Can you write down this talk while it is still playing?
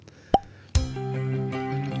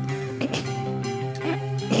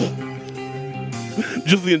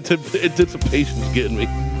Just the anticipation's getting me.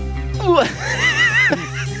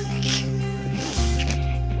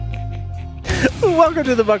 Welcome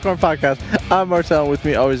to the Buckhorn Podcast. I'm Marcel. With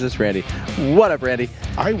me always is Randy. What up, Randy?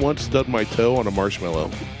 I once stubbed my toe on a marshmallow.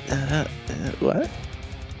 What?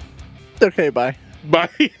 Okay, bye. Bye.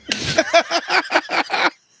 I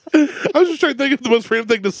was just trying to think of the most random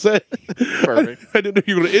thing to say. Perfect. I didn't know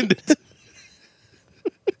you were going to end it.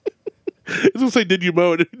 I was going to say, did you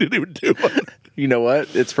mow? And it didn't even do it. You know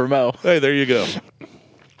what? It's for Mo. Hey, there you go. Stop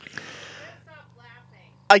laughing.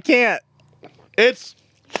 I can't. It's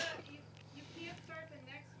You can't start the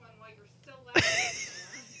next one while you're still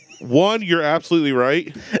laughing. one, you're absolutely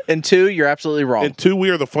right. And two, you're absolutely wrong. And two, we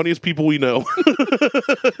are the funniest people we know.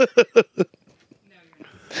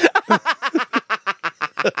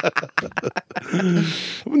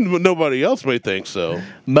 Nobody else may think so.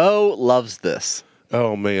 Mo loves this.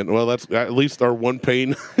 Oh, man. Well, that's at least our one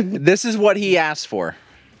pain. This is what he asked for.